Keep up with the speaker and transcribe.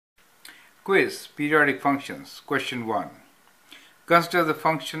Quiz, periodic functions, question 1. Consider the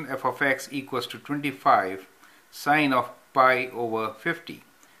function f of x equals to 25 sine of pi over 50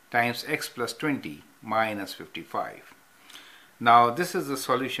 times x plus 20 minus 55. Now this is the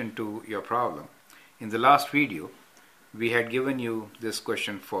solution to your problem. In the last video, we had given you this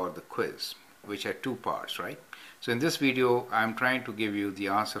question for the quiz, which had two parts, right? So in this video, I'm trying to give you the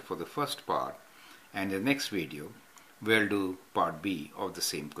answer for the first part, and in the next video, we'll do part B of the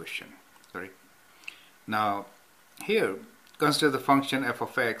same question. Correct? Now, here, consider the function f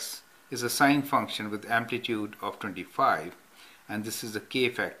of x is a sine function with amplitude of 25, and this is the k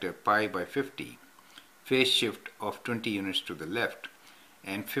factor pi by 50, phase shift of 20 units to the left,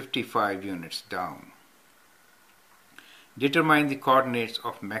 and 55 units down. Determine the coordinates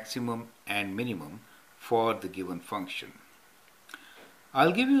of maximum and minimum for the given function.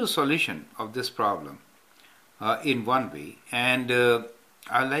 I'll give you a solution of this problem in one way, and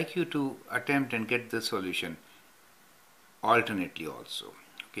I'd like you to attempt and get the solution alternately also.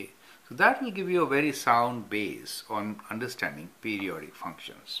 Okay, so that will give you a very sound base on understanding periodic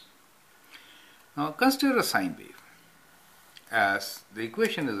functions. Now consider a sine wave. As the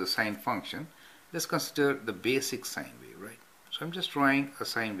equation is a sine function, let's consider the basic sine wave, right? So I'm just drawing a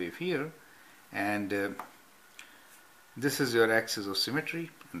sine wave here, and this is your axis of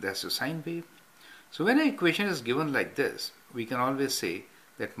symmetry, and that's your sine wave. So when an equation is given like this, we can always say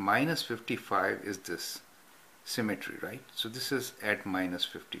that minus 55 is this symmetry, right? So this is at minus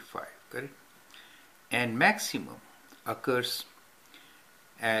 55, correct? And maximum occurs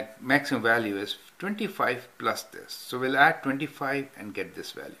at maximum value is 25 plus this. So we'll add 25 and get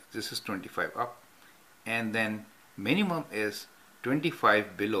this value. This is 25 up, and then minimum is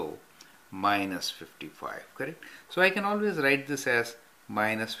 25 below minus 55, correct? So I can always write this as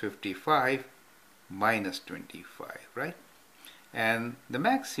minus 55 minus 25, right? And the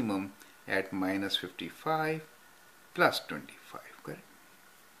maximum at minus 55 plus 25, correct?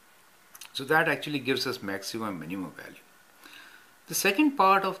 So that actually gives us maximum and minimum value. The second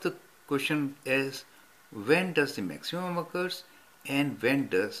part of the question is when does the maximum occurs and when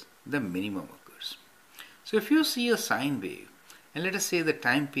does the minimum occurs. So if you see a sine wave, and let us say the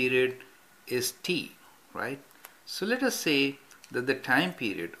time period is t, right? So let us say that the time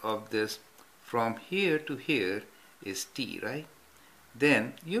period of this from here to here is t, right?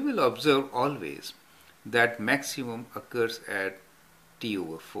 Then you will observe always that maximum occurs at t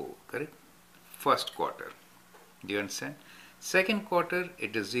over 4, correct? First quarter. Do you understand? Second quarter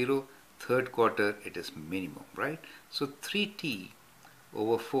it is 0, third quarter it is minimum, right? So 3t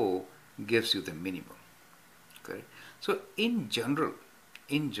over 4 gives you the minimum, correct? So in general,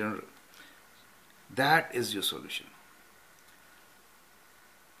 that is your solution.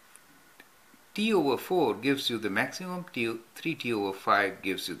 T over 4 gives you the maximum, 3t over 5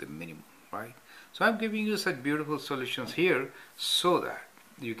 gives you the minimum, right? So I'm giving you such beautiful solutions here so that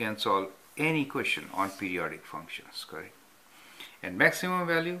you can solve any question on periodic functions, correct? And maximum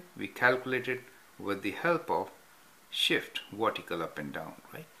value we calculated with the help of shift, vertical up and down,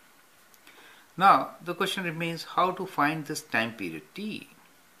 right? Now the question remains how to find this time period t.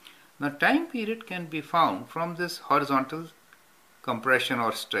 Now time period can be found from this horizontal compression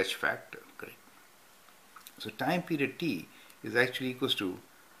or stretch factor, correct? So time period t is actually equals to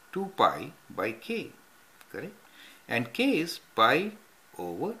 2 pi by k, correct? And k is pi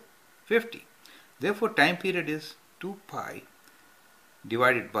over 50. Therefore time period is 2 pi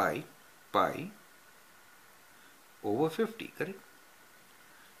divided by pi over 50, correct?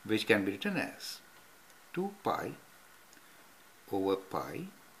 Which can be written as 2 pi over pi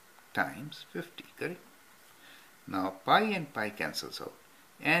times 50, correct? Now pi and pi cancels out,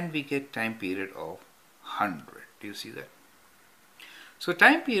 and we get time period of 100. Do you see that? So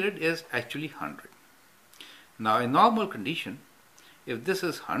time period is actually 100. Now in normal condition, if this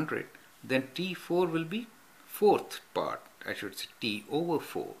is 100, then t4 will be fourth part, I should say t over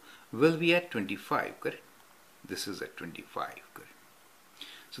 4 will be at 25, correct? This is at 25, correct?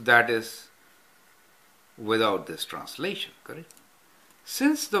 So that is without this translation, correct?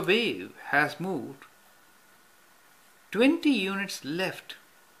 Since the wave has moved 20 units left,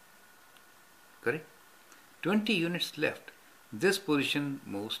 correct? 20 units left. This position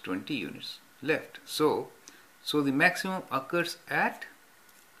moves 20 units left. So the maximum occurs at,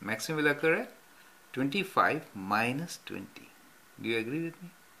 maximum will occur at 25 minus 20. Do you agree with me?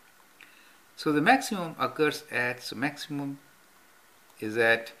 So the maximum occurs at, so maximum is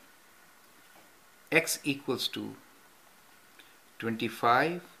at x equals to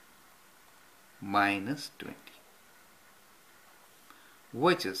 25 minus 20,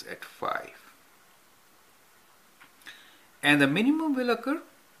 which is at 5. And the minimum will occur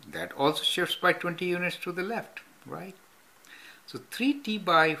That also shifts by 20 units to the left, right? So 3t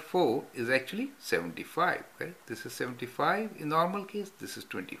by 4 is actually 75, correct? This is 75 in normal case, this is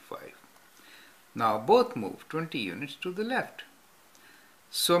 25. Now both move 20 units to the left.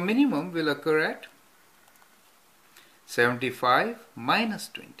 So minimum will occur at 75 minus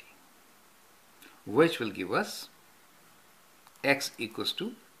 20, which will give us x equals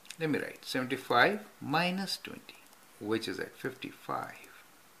to, let me write, 75 minus 20, which is at 55.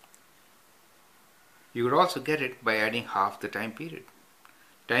 You would also get it by adding half the time period.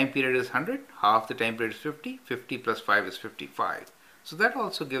 Time period is 100, half the time period is 50, 50 plus 5 is 55. So that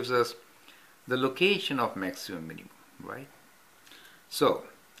also gives us the location of maximum minimum, right? So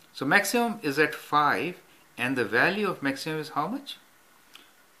maximum is at 5 and the value of maximum is how much?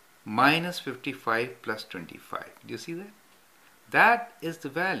 Minus 55 plus 25. Do you see that? That is the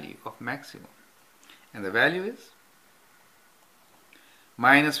value of maximum. And the value is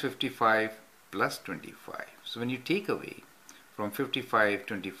minus 55 plus 25. So when you take away from 55,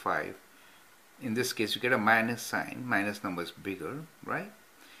 25, in this case you get a minus sign, minus number is bigger, right?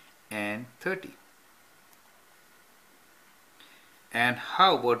 And 30. And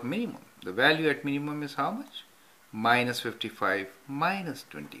how about minimum? The value at minimum is how much? Minus 55 minus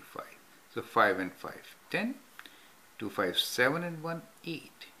 25. So 5 and 5, 10. 2, 5, 7 and 1,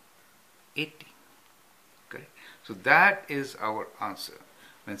 8. 80. Okay. So that is our answer.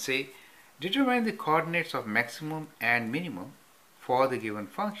 When say, determine the coordinates of maximum and minimum for the given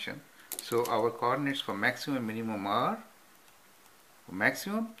function. So our coordinates for maximum and minimum are, for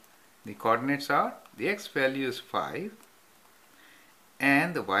maximum, the coordinates are, the x value is 5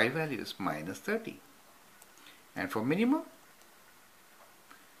 and the y value is minus 30. And for minimum,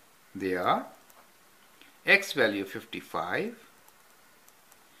 they are x value 55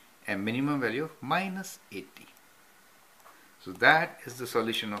 and minimum value of minus 80. So that is the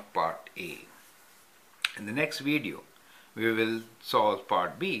solution of part A. In the next video, we will solve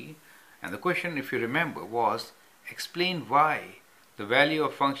part B, and the question, if you remember, was explain why the value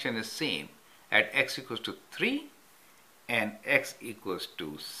of function is same at x equals to 3 and x equals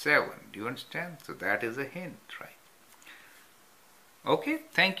to 7. Do you understand? So that is a hint, right? Okay,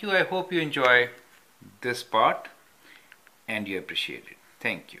 thank you. I hope you enjoy this part and you appreciate it.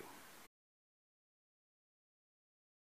 Thank you.